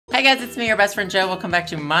Hey guys, it's me, your best friend Joe. Welcome back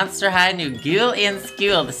to Monster High New Ghoul in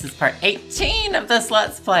School. This is part 18 of this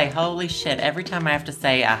Let's Play. Holy shit, every time I have to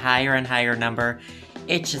say a higher and higher number,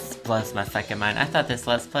 it just blows my fucking mind. I thought this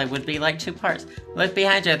Let's Play would be like 2 parts. Look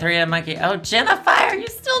behind you, 3-headed monkey. Oh, Jennifer, are you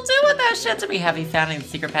still doing that shit to me? Have you found any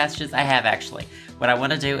secret passages? I have, actually. What I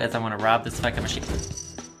want to do is I want to rob this fucking machine.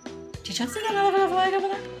 Did you see that other flag over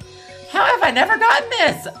there? How have I never gotten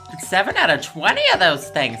this? 7 out of 20 of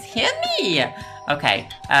those things. Henny! Okay,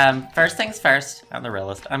 first things first. I'm the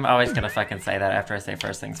realist. I'm always gonna fucking say that after I say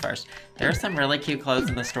first things first. There's some really cute clothes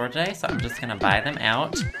in the store today, so I'm just gonna buy them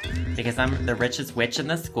out because I'm the richest witch in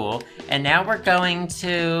the school. And now we're going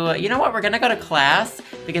to, you know what? We're gonna go to class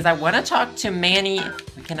because I want to talk to Manny.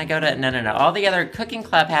 Can I go to, no. All the other cooking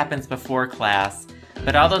club happens before class.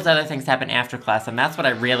 But all those other things happen after class, and that's what I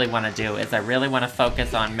really want to do, is I really want to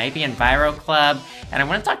focus on maybe Enviro Club, and I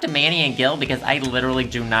want to talk to Manny and Gil, because I literally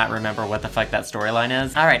do not remember what the fuck that storyline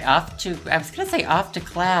is. Alright, I was gonna say off to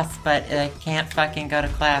class, but I can't fucking go to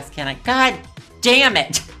class, can I? God damn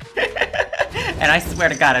it! And I swear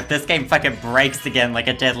to God, if this game fucking breaks again like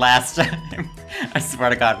it did last time, I swear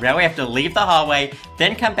to God, now we have to leave the hallway,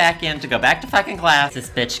 then come back in to go back to fucking class. This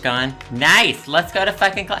bitch gone. Nice! Let's go to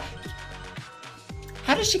fucking class.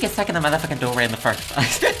 How did she get stuck in the motherfucking doorway in the first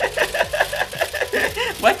place?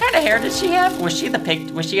 What kind of hair did she have? Was she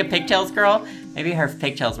a pigtails girl? Maybe her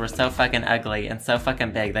pigtails were so fucking ugly and so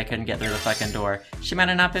fucking big they couldn't get through the fucking door. She might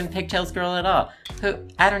have not been pigtails girl at all. Who?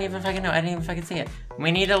 I don't even fucking know. I didn't even fucking see it.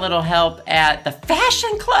 We need a little help at the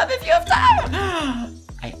fashion club if you have time.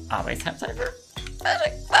 I always have time for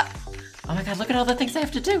fashion club. Oh my God, look at all the things I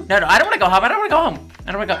have to do. No, I don't want to go home. I don't want to go home.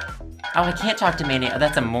 I don't want to go. Oh, I can't talk to Manny. Oh,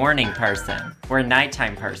 that's a morning person. We're a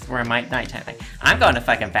nighttime person. We're a nighttime thing. I'm going to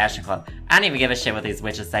fucking fashion club. I don't even give a shit what these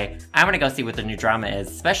witches say. I want to go see what the new drama is,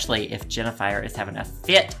 especially if Jennifer is having a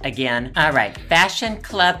fit again. All right, fashion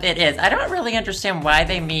club it is. I don't really understand why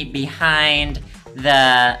they meet behind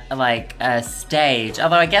the, like, stage.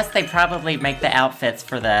 Although I guess they probably make the outfits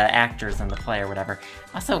for the actors in the play or whatever.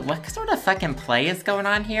 Also, what sort of fucking play is going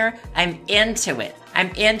on here? I'm into it. I'm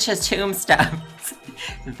into tombstones.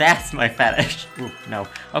 That's my fetish. Ooh, no.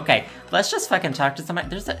 Okay, let's just fucking talk to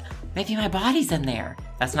somebody. Maybe my body's in there.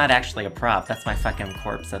 That's not actually a prop. That's my fucking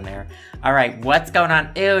corpse in there. All right, what's going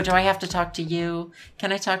on? Ew, do I have to talk to you?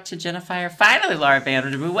 Can I talk to Jennifer? Finally, Laura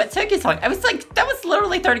Vanderbilt. What took you so long? I was like, that was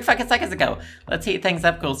literally 30 fucking seconds ago. Let's heat things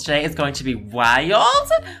up, ghouls. Today is going to be wild.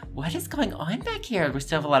 What is going on back here? We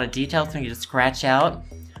still have a lot of details we need to scratch out.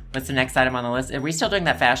 What's the next item on the list? Are we still doing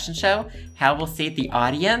that fashion show? How we'll seat the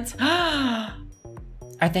audience?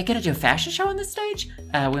 Are they gonna do a fashion show on this stage?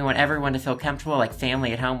 We want everyone to feel comfortable like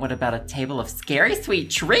family at home. What about a table of scary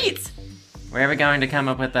sweet treats? Where are we going to come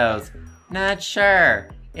up with those? Not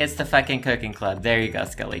sure. It's the fucking cooking club. There you go,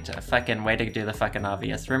 Skelita. Fucking way to do the fucking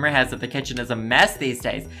obvious. Rumor has it the kitchen is a mess these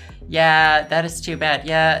days. Yeah, that is too bad.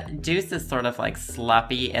 Yeah, Deuce is sort of like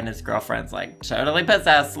sloppy and his girlfriend's like totally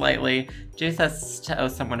possessed lately. Deuce has to owe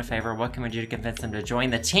someone a favor. What can we do to convince him to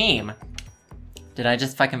join the team? Did I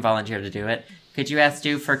just fucking volunteer to do it? Could you ask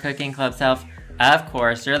Stu for cooking club's help? Of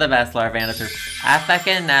course, you're the best, Laura Vanderbilt. I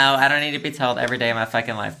fucking know. I don't need to be told every day of my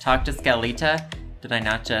fucking life. Talk to Skelita. Did I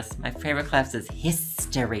not just? My favorite class is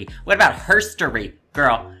history. What about herstory?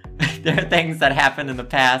 Girl, there are things that happened in the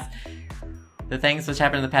past. The things which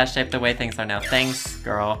happened in the past shape the way things are now. Thanks,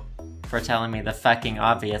 girl, for telling me the fucking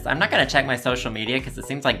obvious. I'm not gonna check my social media because it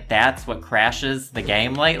seems like that's what crashes the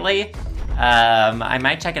game lately. I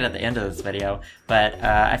might check it at the end of this video, but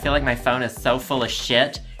I feel like my phone is so full of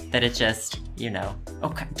shit that it just, you know.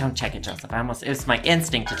 Oh, don't check it, Joseph. It was my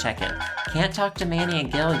instinct to check it. Can't talk to Manny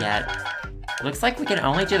and Gil yet. Looks like we can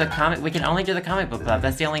only do the comic book club.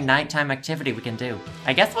 That's the only nighttime activity we can do.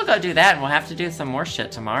 I guess we'll go do that, and we'll have to do some more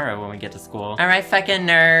shit tomorrow when we get to school. All right, fucking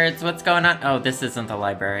nerds, what's going on? Oh, this isn't the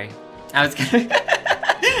library. I was gonna,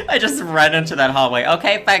 I just ran into that hallway.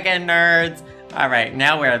 Okay, fucking nerds. All right,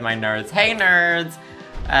 now where are my nerds? Hey, nerds.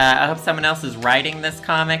 I hope someone else is writing this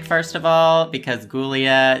comic, first of all, because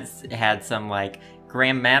Ghoulia had some, like,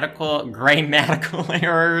 grammatical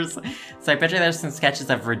errors. So I bet you there's some sketches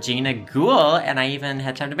of Regina Ghoul, and I even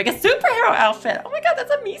had time to make a superhero outfit. Oh my God,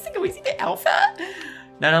 that's amazing. Can we see the outfit?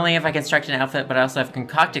 Not only have I constructed an outfit, but I also have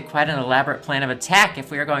concocted quite an elaborate plan of attack. If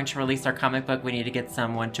we are going to release our comic book, we need to get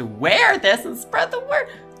someone to wear this and spread the word.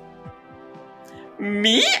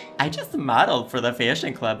 Me? I just modeled for the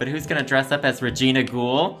fashion club, but who's gonna dress up as Regina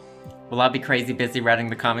Ghoul? Well, I'll be crazy busy writing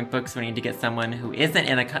the comic book, so we need to get someone who isn't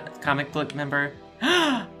in a comic book member.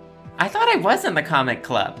 I thought I was in the comic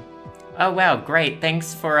club. Oh wow, great.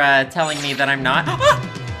 Thanks for telling me that I'm not.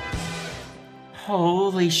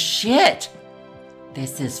 Holy shit!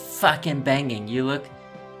 This is fucking banging. You look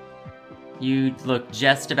You look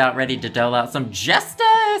just about ready to dole out some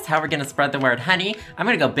justice! How are we gonna spread the word? Honey, I'm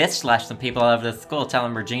gonna go bitch slash some people all over the school, tell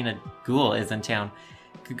them Regina Ghoul is in town.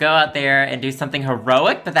 Could go out there and do something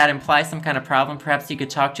heroic, but that implies some kind of problem. Perhaps you could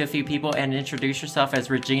talk to a few people and introduce yourself as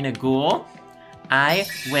Regina Ghoul. I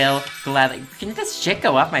will gladly. Can this shit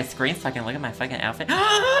go off my screen so I can look at my fucking outfit?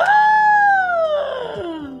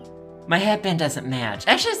 My headband doesn't match.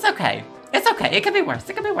 Actually, it's okay. It's okay. It could be worse.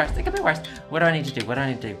 It could be worse. It could be worse. What do I need to do? What do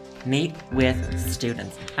I need to do? Meet with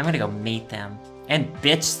students. I'm gonna go meet them and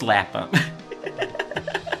bitch slap them.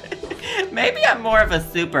 Maybe I'm more of a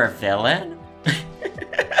super villain.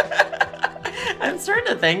 I'm starting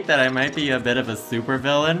to think that I might be a bit of a super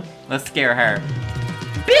villain. Let's scare her.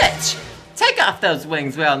 Bitch! Take off those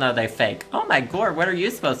wings. We all know they fake. Oh my god, what are you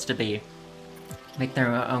supposed to be? Make their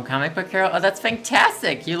own comic book hero? Oh, that's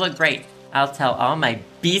fantastic. You look great. I'll tell all my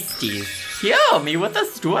beasties. Kill me with the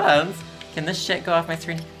storms. Can this shit go off my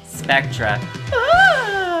screen? Spectra.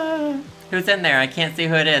 Ah! Who's in there? I can't see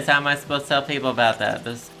who it is. How am I supposed to tell people about that?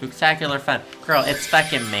 This spectacular fun. Girl, it's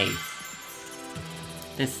fucking me.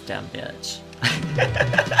 This dumb bitch.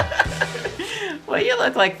 Well, you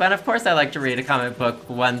look like fun. Of course I like to read a comic book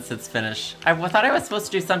once it's finished. I thought I was supposed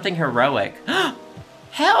to do something heroic.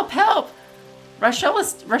 Help, help! Rochelle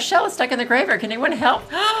is stuck in the graveyard. Can anyone help?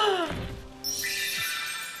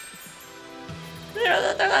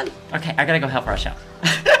 Okay, I gotta go help Rochelle.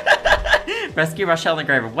 Rescue Rochelle in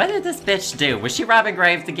the graveyard. What did this bitch do? Was she robbing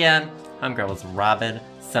graves again? Homegirl was robbing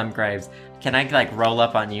some graves. Can I, like, roll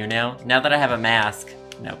up on you now? Now that I have a mask.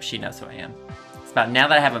 Nope, she knows who I am. It's about now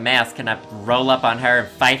that I have a mask, can I roll up on her and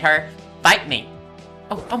fight her? Fight me!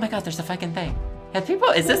 Oh my god, there's a fucking thing.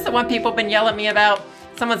 Is this the one people been yelling at me about?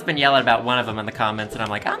 Someone's been yelling about one of them in the comments, and I'm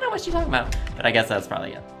like, I don't know what she's talking about. But I guess that's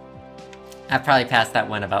probably it. I've probably passed that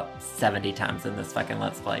one about 70 times in this fucking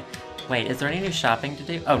Let's Play. Wait, is there any new shopping to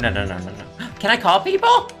do? Oh, no. Can I call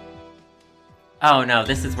people? Oh no,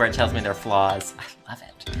 this is where it tells me their flaws. I love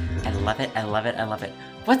it. I love it, I love it, I love it.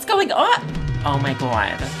 What's going on? Oh my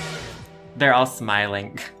god. They're all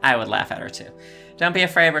smiling. I would laugh at her too. Don't be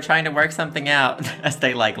afraid, we're trying to work something out. As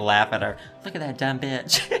they like laugh at her. Look at that dumb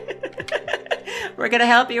bitch. We're gonna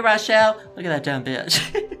help you, Rochelle. Look at that dumb bitch.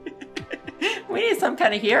 We need some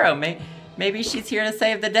kind of hero. Maybe she's here to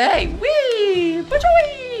save the day. Whee!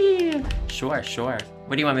 Wee! Sure.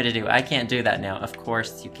 What do you want me to do? I can't do that now. Of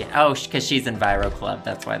course you can't. Oh, because she's in Viro Club.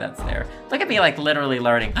 That's why that's there. Look at me, like, literally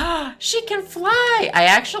learning. She can fly! I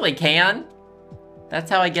actually can. That's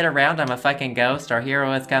how I get around. I'm a fucking ghost. Our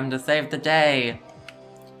hero has come to save the day.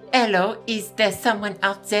 Hello, is there someone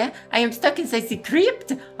out there? I am stuck inside the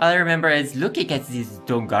crypt. All I remember is looking at these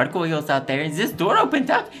dumb gargoyles out there, and this door opened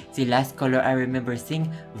up. The last color I remember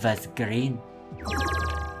seeing was green.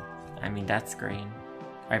 I mean, that's green.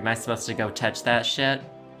 Or am I supposed to go touch that shit?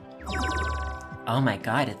 Oh my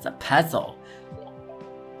god, it's a puzzle.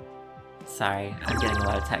 Sorry, I'm getting a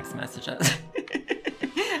lot of text messages.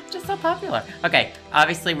 Just so popular. Okay,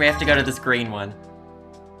 obviously we have to go to this green one.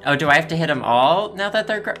 Oh, do I have to hit them all now that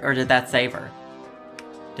they're or did that save her?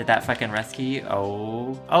 Did that fucking rescue you?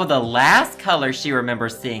 Oh, the last color she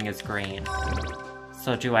remembers seeing is green.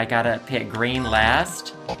 So do I gotta pick green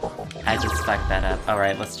last? I just fucked that up.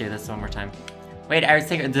 Alright, let's do this one more time. Wait, I was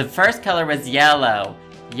thinking, the first color was yellow.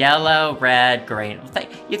 Yellow, red, green.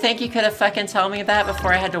 You think you could have fucking told me that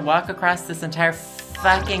before I had to walk across this entire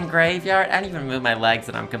fucking graveyard? I didn't even move my legs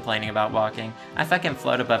and I'm complaining about walking. I fucking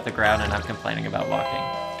float above the ground and I'm complaining about walking.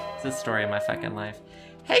 It's the story of my fucking life.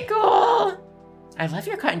 Hey, Ghoul! I love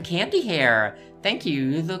your cotton candy hair. Thank you,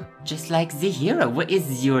 you look just like the hero. What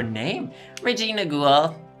is your name? Regina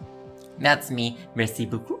Ghoul. That's me. Merci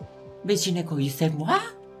beaucoup. Regina Ghoul, you said moi?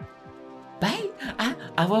 Bye.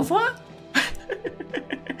 Au revoir.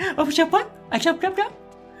 Au revoir.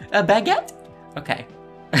 A baguette? Okay.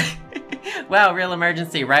 Wow, real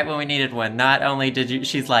emergency, right when we needed one. Not only did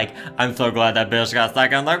she's like, I'm so glad that bitch got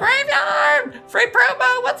stuck in the graveyard! Free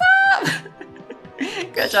promo, what's up?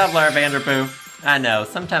 Good job, Laura Vanderpoof. I know,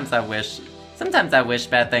 sometimes I wish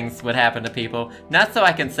bad things would happen to people. Not so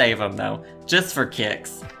I can save them, though. Just for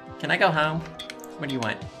kicks. Can I go home? What do you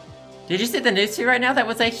want? Did you see the newsfeed right now? That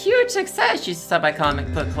was a huge success! You saw by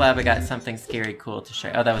Comic Book Club, I got something scary cool to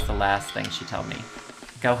show. Oh, that was the last thing she told me.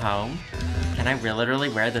 Go home? Can I literally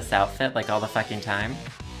wear this outfit like all the fucking time?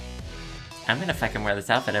 I'm gonna fucking wear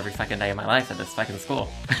this outfit every fucking day of my life at this fucking school.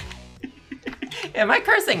 Am I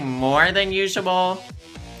cursing more than usual?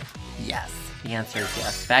 Yes. The answer is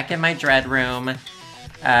yes. Back in my dread room.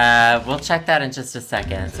 We'll check that in just a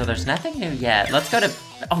second. So there's nothing new yet. Let's go to...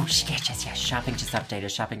 Oh, yes. Shopping just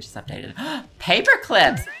updated. Paper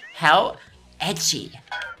clips! How edgy.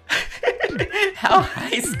 How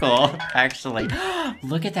high school, actually.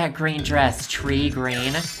 Look at that green dress, tree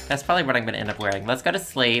green. That's probably what I'm gonna end up wearing. Let's go to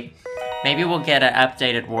sleep. Maybe we'll get an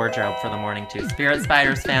updated wardrobe for the morning too. Spirit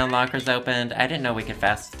spiders found, lockers opened. I didn't know we could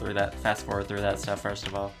fast forward through that stuff, first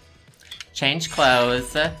of all. Change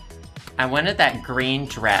clothes. I wanted that green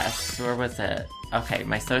dress. Where was it? Okay,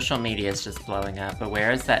 my social media is just blowing up, but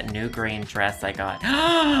where is that new green dress I got?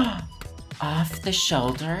 Off the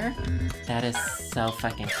shoulder? That is so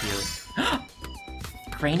fucking cute.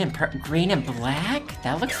 Green and black?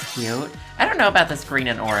 That looks cute. I don't know about this green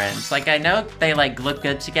and orange. Like, I know they, like, look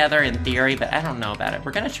good together in theory, but I don't know about it.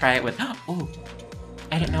 We're gonna try it with, ooh,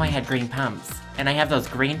 I didn't know I had green pumps. And I have those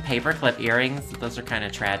green paperclip earrings. Those are kind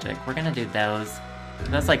of tragic. We're gonna do those.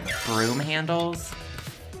 Those, like, broom handles.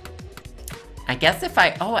 I guess if I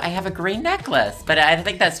have a green necklace, but I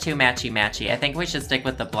think that's too matchy-matchy. I think we should stick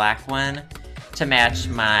with the black one to match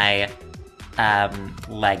my,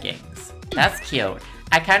 leggings. That's cute.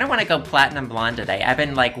 I kind of want to go platinum blonde today. I've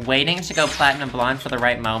been, like, waiting to go platinum blonde for the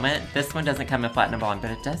right moment. This one doesn't come in platinum blonde,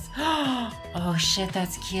 but it does. Oh, shit,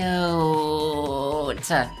 that's cute.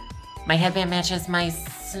 My headband matches my...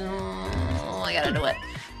 Oh, I gotta do it.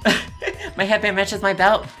 My headband matches my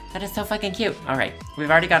belt. That is so fucking cute. All right, we've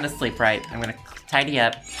already gone to sleep, right? I'm gonna tidy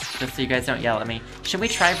up just so you guys don't yell at me. Should we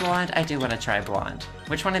try blonde? I do want to try blonde.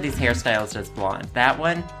 Which one of these hairstyles does blonde? That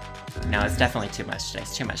one? No, it's definitely too much today.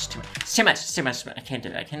 It's too much, too much. It's too much, it's too much. I can't do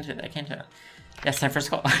it, I can't do it, I can't do it. Yes, time for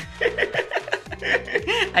school.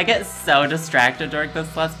 I get so distracted during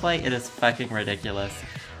this Let's Play. It is fucking ridiculous.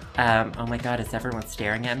 Oh my god, is everyone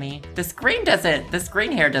staring at me? This green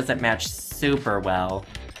hair doesn't match super well.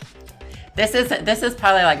 This is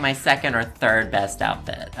probably like my second or third best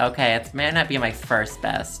outfit. Okay, it may not be my first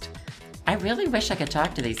best. I really wish I could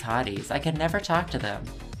talk to these hotties. I could never talk to them.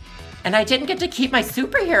 And I didn't get to keep my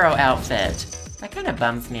superhero outfit. That kind of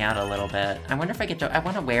bums me out a little bit. I wonder if I get to, I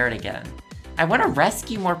want to wear it again. I want to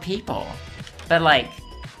rescue more people. But like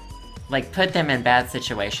put them in bad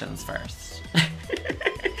situations first.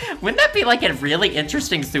 Wouldn't that be like a really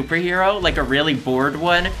interesting superhero? Like a really bored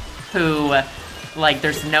one who, like,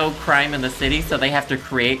 there's no crime in the city, so they have to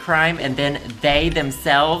create crime, and then they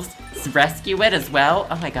themselves rescue it as well?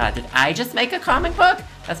 Oh my god, did I just make a comic book?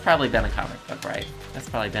 That's probably been a comic book, right? That's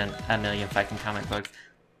probably been a million fucking comic books.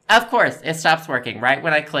 Of course, it stops working right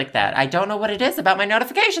when I click that. I don't know what it is about my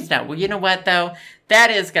notifications now. Well, you know what, though?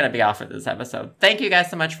 That is gonna be all for this episode. Thank you guys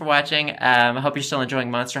so much for watching. I hope you're still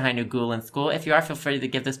enjoying Monster High New Ghoul in School. If you are, feel free to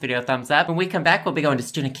give this video a thumbs up. When we come back, we'll be going to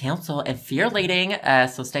student council and fear leading,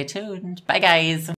 so stay tuned. Bye, guys!